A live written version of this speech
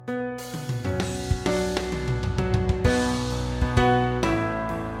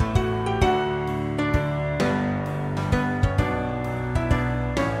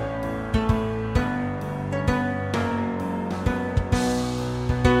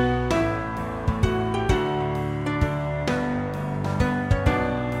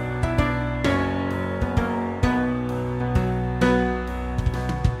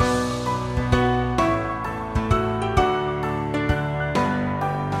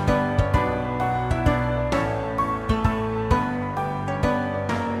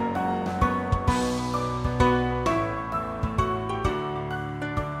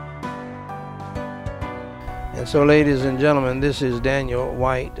So, ladies and gentlemen, this is Daniel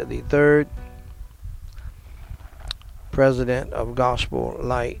White the third, President of Gospel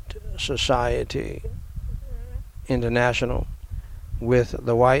Light Society International, with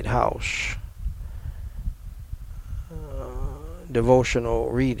the White House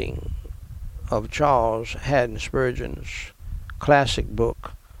devotional reading of Charles Haddon Spurgeon's classic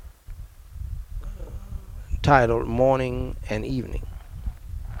book titled Morning and Evening.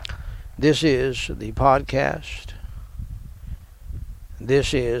 This is the podcast.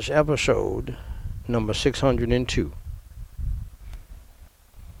 This is episode number 602.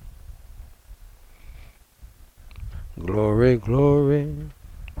 Glory, glory.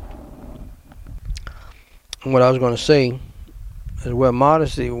 What I was going to say is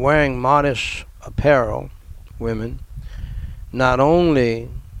wearing modest apparel, women, not only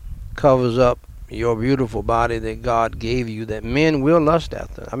covers up your beautiful body that God gave you, that men will lust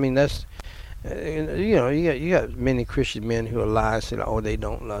after. I mean, that's, you got many Christian men who are lying, saying, oh, they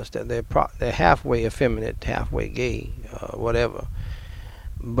don't lust after. They're halfway effeminate, halfway gay, whatever.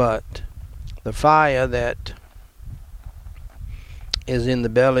 But the fire that is in the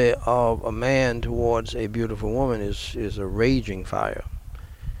belly of a man towards a beautiful woman is a raging fire.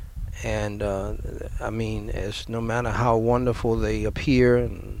 And as no matter how wonderful they appear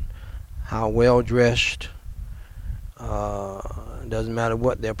and how well dressed, doesn't matter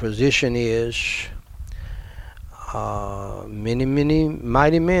what their position is, many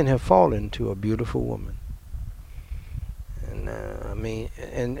mighty men have fallen to a beautiful woman. And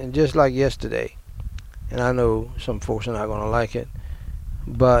and just like yesterday, and I know some folks are not going to like it,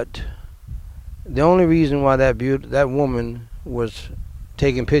 but the only reason why that woman was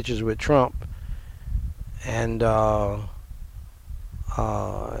taking pictures with Trump and one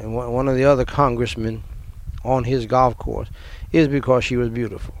of the other congressmen on his golf course is because she was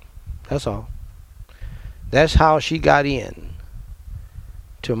beautiful. That's all. That's how she got in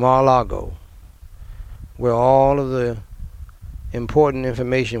to Mar-a-Lago, where all of the important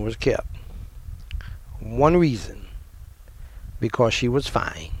information was kept. One reason: because she was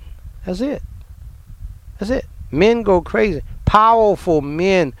fine. That's it. Men go crazy. Powerful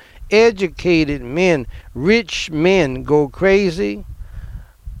men, educated men, rich men go crazy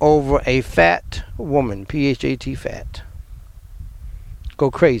over a fat woman, P-H-A-T, fat.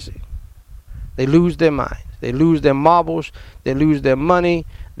 Go crazy. They lose their minds. They lose their marbles. They lose their money.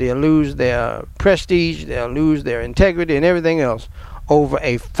 They'll lose their prestige. They'll lose their integrity and everything else over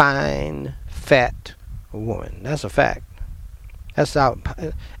a fine, fat woman. That's a fact. That's how.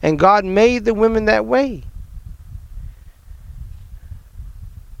 And God made the women that way,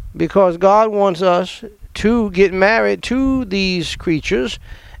 because God wants us to get married to these creatures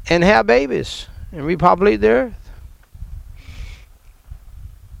and have babies and repopulate the earth.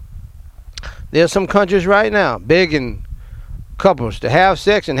 There are some countries right now begging couples to have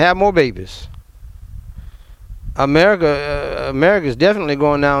sex and have more babies. America is definitely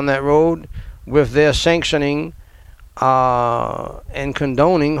going down that road with their sanctioning and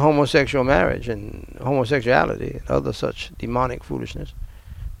condoning homosexual marriage and homosexuality and other such demonic foolishness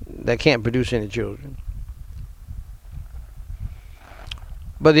that can't produce any children.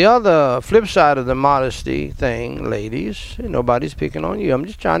 But the other flip side of the modesty thing, ladies, nobody's picking on you. I'm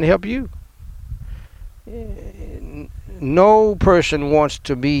just trying to help you. No person wants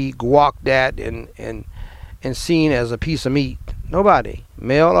to be gawked at and seen as a piece of meat. Nobody,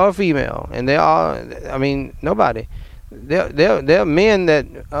 male or female, and they are. Nobody. There are men that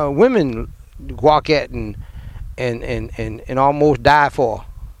women gawk at and almost die for.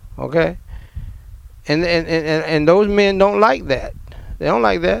 Okay, and those men don't like that. They don't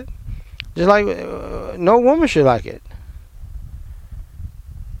like that. Just like no woman should like it.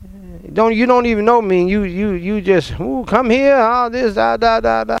 You don't even know me, and you just come here, all this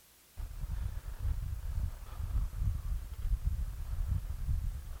da.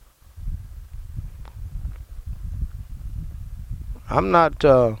 I'm not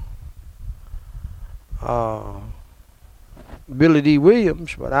Billy D.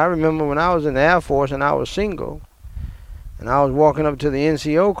 Williams, but I remember when I was in the Air Force and I was single, and I was walking up to the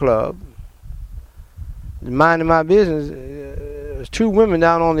NCO club, minding my business. There's two women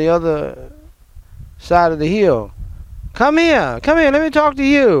down on the other side of the hill. Come here, let me talk to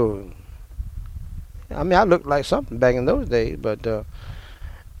you. I looked like something back in those days, but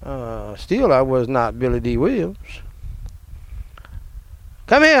still I was not Billy D. Williams.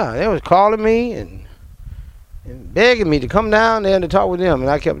 Come here. They was calling me and begging me to come down there to talk with them, and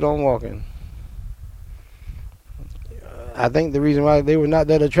I kept on walking. I think the reason why they were not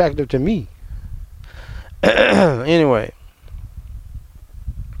that attractive to me. Anyway,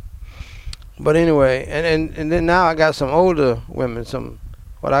 But anyway, and then now I got some older women, some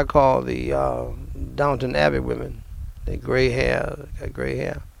what I call the Downton Abbey women. They gray hair, got gray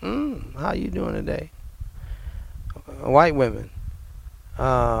hair. How you doing today? White women.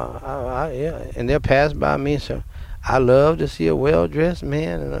 Yeah, and they'll pass by me. So I love to see a well-dressed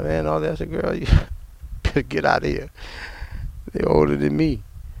man, and a man, oh, that's a girl. You better get out of here. They're older than me.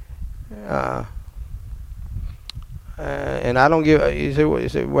 And I don't give. You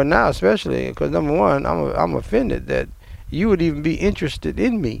say, well, now especially because number one, I'm offended that you would even be interested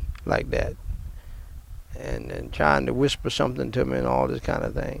in me like that, and trying to whisper something to me and all this kind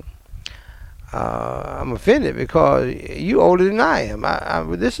of thing. I'm offended because you older than I am.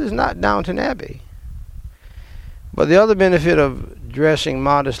 This is not Downton Abbey. But the other benefit of dressing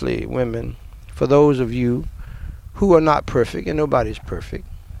modestly, women, for those of you who are not perfect, and nobody's perfect,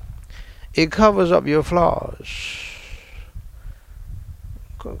 it covers up your flaws.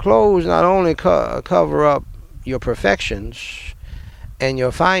 Clothes not only cover up your perfections and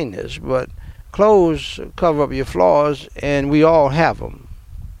your fineness, but clothes cover up your flaws, and we all have them.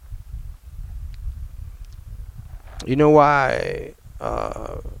 You know why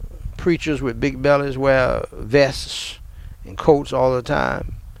preachers with big bellies wear vests and coats all the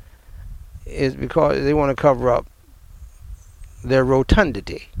time? It's because they want to cover up their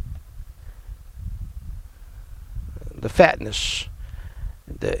rotundity, the fatness,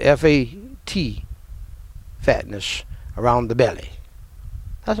 the F-A-T, fatness around the belly.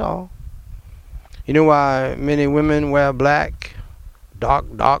 That's all. You know why many women wear black,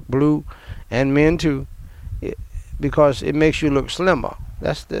 dark blue, and men too? Because it makes you look slimmer.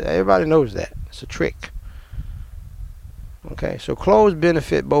 Everybody knows that. It's a trick. Okay, so clothes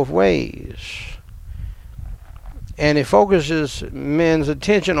benefit both ways. And it focuses men's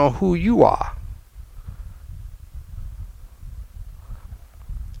attention on who you are.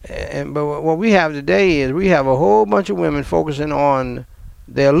 But what we have today is we have a whole bunch of women focusing on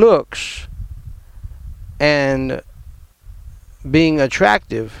their looks and being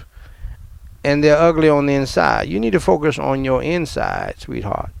attractive, and they're ugly on the inside. You need to focus on your inside,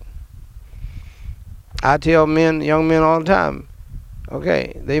 sweetheart. I tell young men all the time,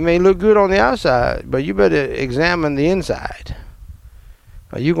 okay, they may look good on the outside, but you better examine the inside,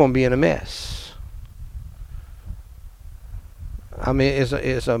 or you're going to be in a mess. I mean,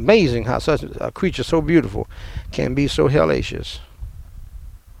 it's amazing how such a creature so beautiful can be so hellacious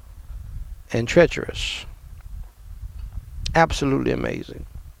and treacherous. Absolutely amazing.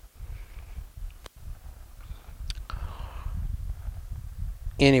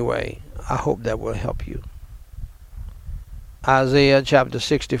 Anyway, I hope that will help you. Isaiah chapter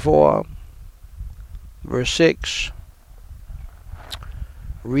 64, verse 6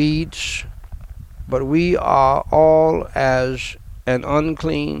 reads, "But we are all as an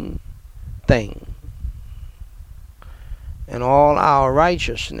unclean thing, and all our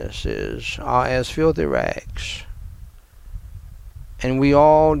righteousnesses are as filthy rags, and we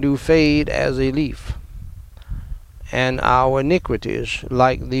all do fade as a leaf, and our iniquities,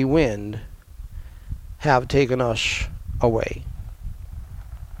 like the wind, have taken us away."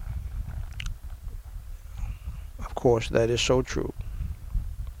 Of course, that is so true.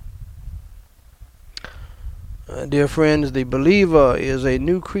 Dear friends, the believer is a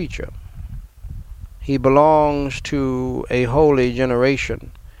new creature. He belongs to a holy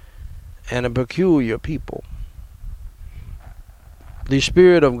generation and a peculiar people. The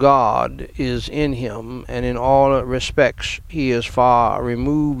Spirit of God is in him, and in all respects he is far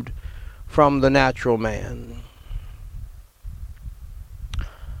removed from the natural man.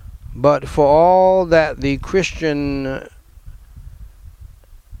 But for all that the Christian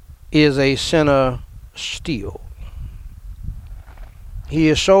is a sinner still, he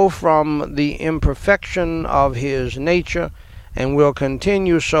is so from the imperfection of his nature, and will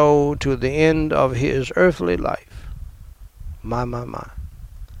continue so to the end of his earthly life. My.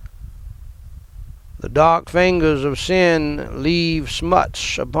 The dark fingers of sin leave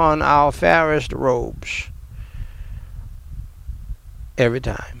smuts upon our fairest robes every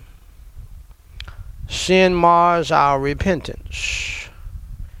time. Sin mars our repentance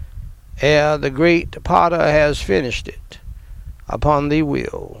ere the great potter has finished it upon the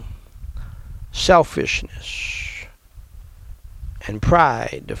wheel. Selfishness and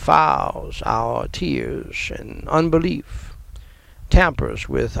pride defiles our tears, and unbelief tampers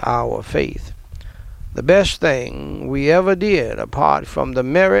with our faith. The best thing we ever did, apart from the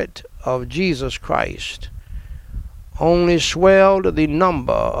merit of Jesus Christ, only swelled the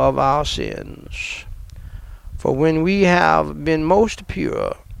number of our sins. For when we have been most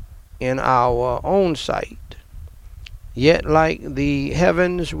pure in our own sight, Yet like the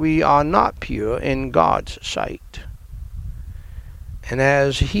heavens, we are not pure in God's sight. And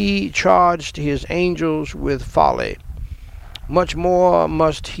as he charged his angels with folly, much more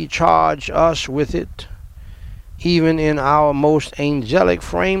must he charge us with it, even in our most angelic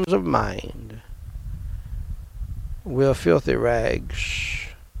frames of mind. We're filthy rags.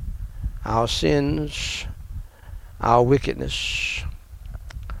 Our sins, our wickedness,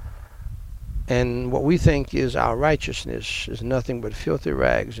 and what we think is our righteousness is nothing but filthy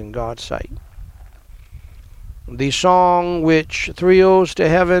rags in God's sight. The song which thrills to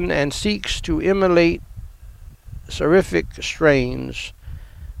heaven and seeks to emulate seraphic strains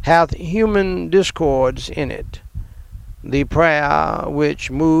hath human discords in it. The prayer which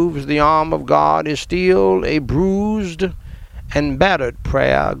moves the arm of God is still a bruised and battered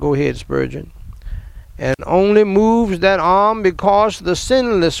prayer. Go ahead, Spurgeon. And only moves that arm because the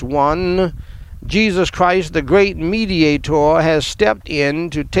sinless one, Jesus Christ, the great mediator, has stepped in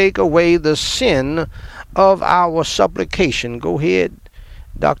to take away the sin of our supplication. Go ahead,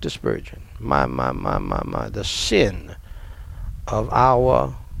 Dr. Spurgeon. My, the sin of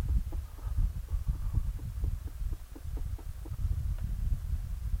our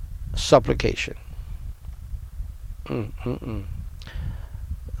supplication.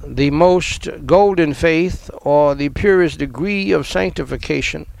 The most golden faith, or the purest degree of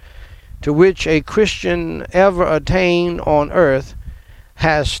sanctification to which a Christian ever attained on earth,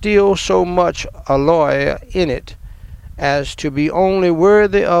 has still so much alloy in it as to be only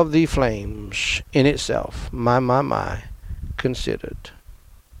worthy of the flames in itself. My, considered.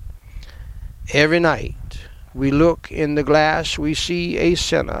 Every night we look in the glass, we see a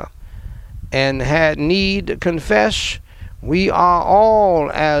sinner, and had need confess, we are all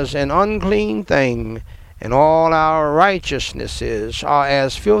as an unclean thing, and all our righteousnesses are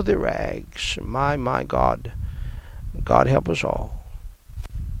as filthy rags. My God. God help us all.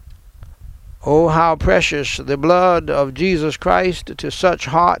 Oh, how precious the blood of Jesus Christ to such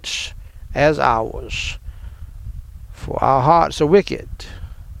hearts as ours. For our hearts are wicked.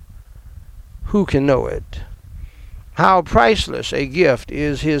 Who can know it? How priceless a gift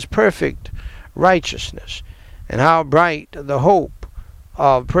is his perfect righteousness, and how bright the hope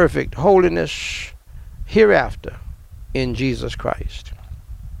of perfect holiness hereafter in Jesus Christ.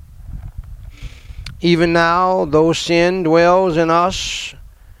 Even now, though sin dwells in us,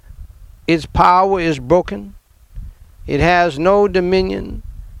 its power is broken. It has no dominion.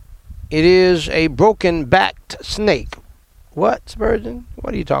 It is a broken-backed snake. What, Spurgeon?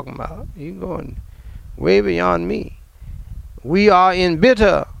 What are you talking about? You're going way beyond me. We are in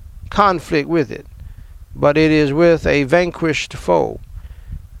bitter conflict with it, but it is with a vanquished foe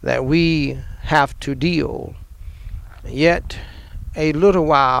that we have to deal. Yet a little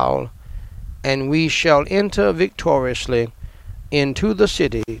while, and we shall enter victoriously into the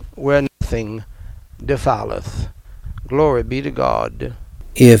city where nothing defileth. Glory be to God.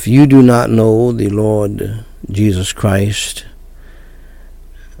 If you do not know the Lord Jesus Christ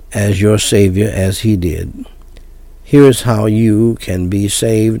as your Savior as he did, here is how you can be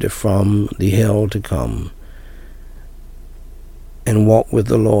saved from the hell to come and walk with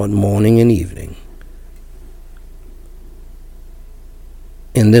the Lord morning and evening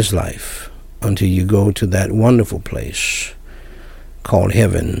in this life until you go to that wonderful place called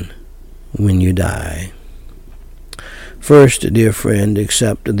heaven when you die. First, dear friend,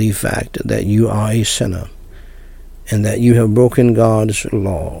 accept the fact that you are a sinner and that you have broken God's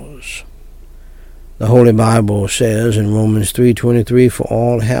laws. The Holy Bible says in Romans 3:23, "For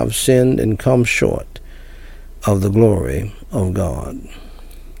all have sinned and come short of the glory of God."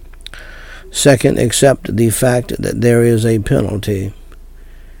 Second, accept the fact that there is a penalty.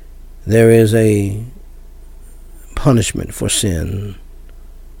 There is a punishment for sin,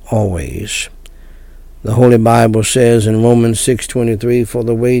 always. The Holy Bible says in Romans 6:23, "For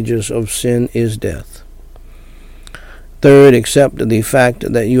the wages of sin is death." Third, accept the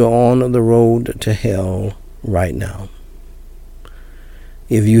fact that you are on the road to hell right now.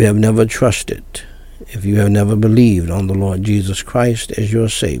 If you have never trusted, if you have never believed on the Lord Jesus Christ as your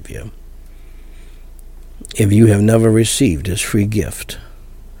Savior, if you have never received his free gift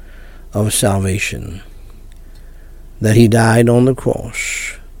of salvation, that he died on the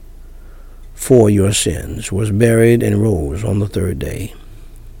cross for your sins, was buried, and rose on the third day.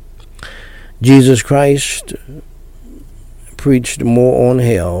 Jesus Christ preached more on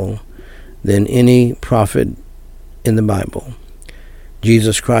hell than any prophet in the Bible.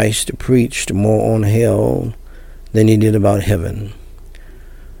 Jesus Christ preached more on hell than he did about heaven.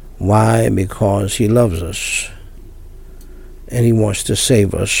 Why? Because he loves us, and he wants to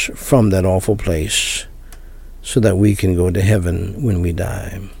save us from that awful place so that we can go to heaven when we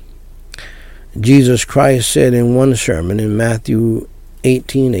die. Jesus Christ said in one sermon in Matthew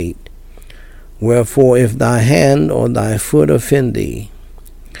 18:8, "Wherefore if thy hand or thy foot offend thee,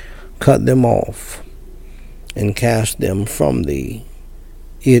 cut them off, and cast them from thee.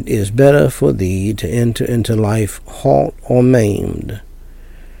 It is better for thee to enter into life halt or maimed,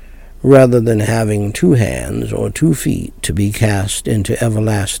 rather than having 2 hands or 2 feet to be cast into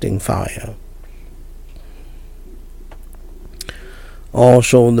everlasting fire."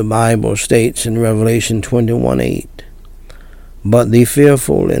 Also the Bible states in Revelation 21:8, "But the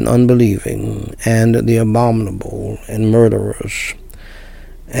fearful and unbelieving, and the abominable, and murderers,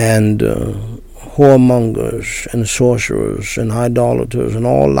 and whoremongers, and sorcerers, and idolaters, and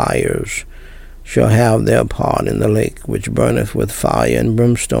all liars, shall have their part in the lake which burneth with fire and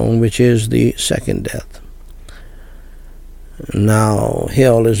brimstone, which is the second death." Now,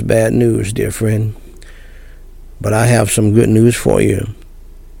 hell is bad news, dear friend. But I have some good news for you.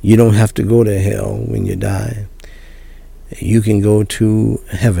 You don't have to go to hell when you die. You can go to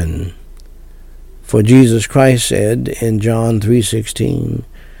heaven. For Jesus Christ said in John 3:16,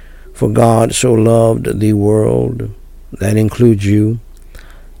 "For God so loved the world," that includes you,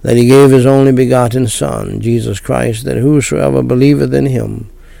 "that he gave his only begotten Son, Jesus Christ, that whosoever believeth in him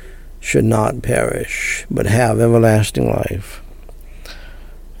should not perish, but have everlasting life."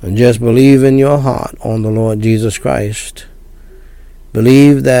 And just believe in your heart on the Lord Jesus Christ.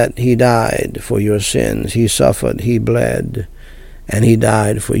 Believe that he died for your sins. He suffered, he bled, and he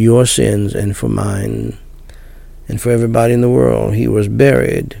died for your sins and for mine and for everybody in the world. He was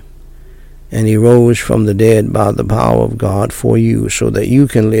buried, and he rose from the dead by the power of God for you, so that you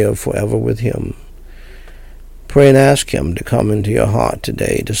can live forever with him. Pray and ask him to come into your heart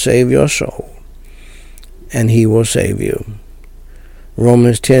today to save your soul, and he will save you.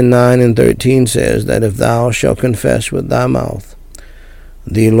 Romans 10:9 and 13 says that if thou shalt confess with thy mouth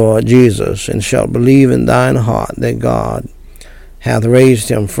the Lord Jesus, and shalt believe in thine heart that God hath raised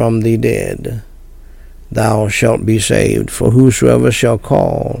him from the dead, thou shalt be saved. For whosoever shall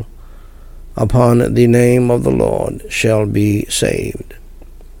call upon the name of the Lord shall be saved.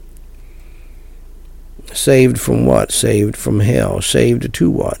 Saved from what? Saved from hell. Saved to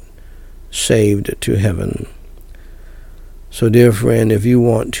what? Saved to heaven. So, dear friend, if you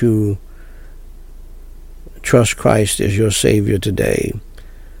want to trust Christ as your Savior today,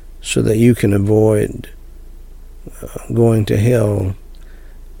 so that you can avoid going to hell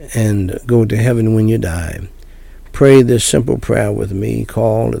and go to heaven when you die, pray this simple prayer with me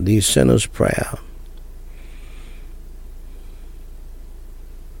called the Sinner's Prayer.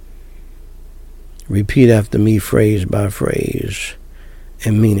 Repeat after me phrase by phrase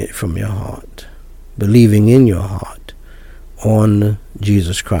and mean it from your heart, believing in your heart on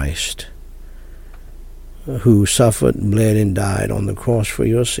Jesus Christ, who suffered, bled, and died on the cross for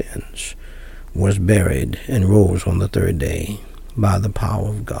your sins, was buried, and rose on the 3rd day by the power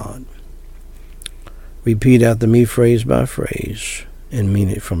of God. Repeat after me phrase by phrase and mean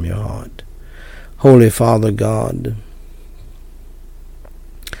it from your heart. Holy Father God,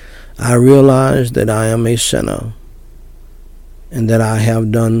 I realize that I am a sinner and that I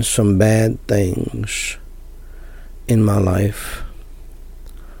have done some bad things in my life.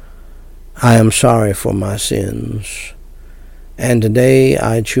 I am sorry for my sins, and today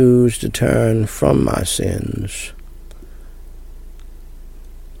I choose to turn from my sins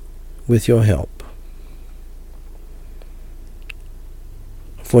with your help.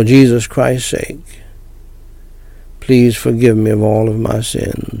 For Jesus Christ's sake, please forgive me of all of my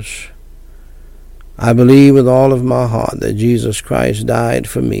sins. I believe with all of my heart that Jesus Christ died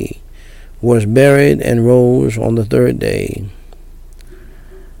for me, was buried, and rose on the 3rd day.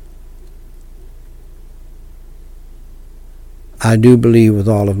 I do believe with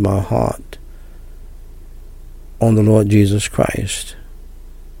all of my heart on the Lord Jesus Christ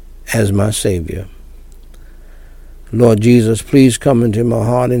as my Savior. Lord Jesus, please come into my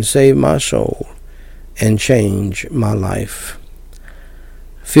heart and save my soul and change my life.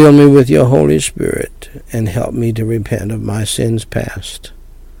 Fill me with your Holy Spirit and help me to repent of my sins past.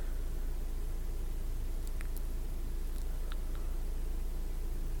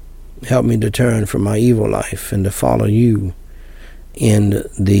 Help me to turn from my evil life and to follow you in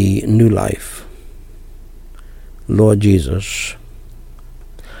the new life, Lord Jesus.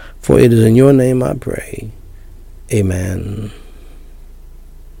 For it is in your name I pray. Amen.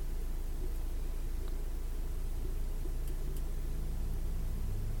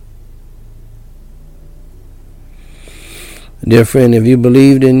 Dear friend, if you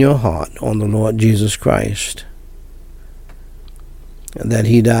believed in your heart on the Lord Jesus Christ that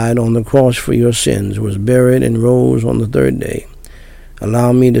he died on the cross for your sins, was buried, and rose on the third day.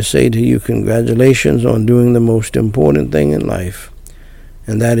 Allow me to say to you, congratulations on doing the most important thing in life,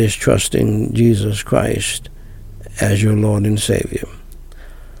 and that is trusting Jesus Christ as your Lord and Savior.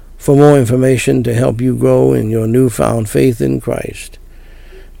 For more information to help you grow in your newfound faith in Christ,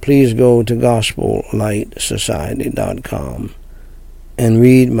 please go to GospelLightSociety.com and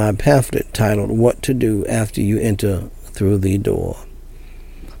read my pamphlet titled What to Do After You Enter Through the Door.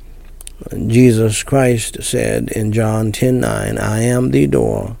 Jesus Christ said in John 10:9, I am the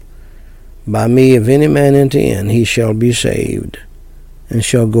door. By me, if any man enter in, he shall be saved, and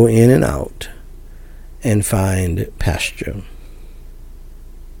shall go in and out, and find pasture.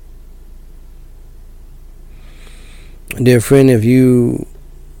 Dear friend, if you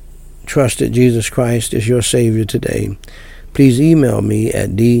trusted Jesus Christ as your Savior today, please email me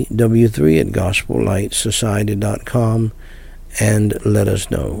at dw3@gospellightsociety.com and let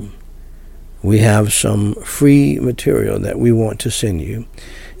us know. We have some free material that we want to send you.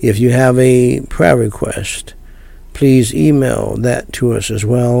 If you have a prayer request, please email that to us as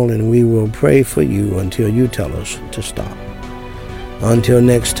well, and we will pray for you until you tell us to stop. Until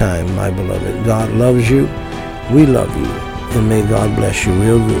next time, my beloved, God loves you, we love you, and may God bless you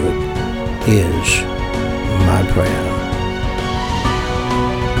real good, is my prayer.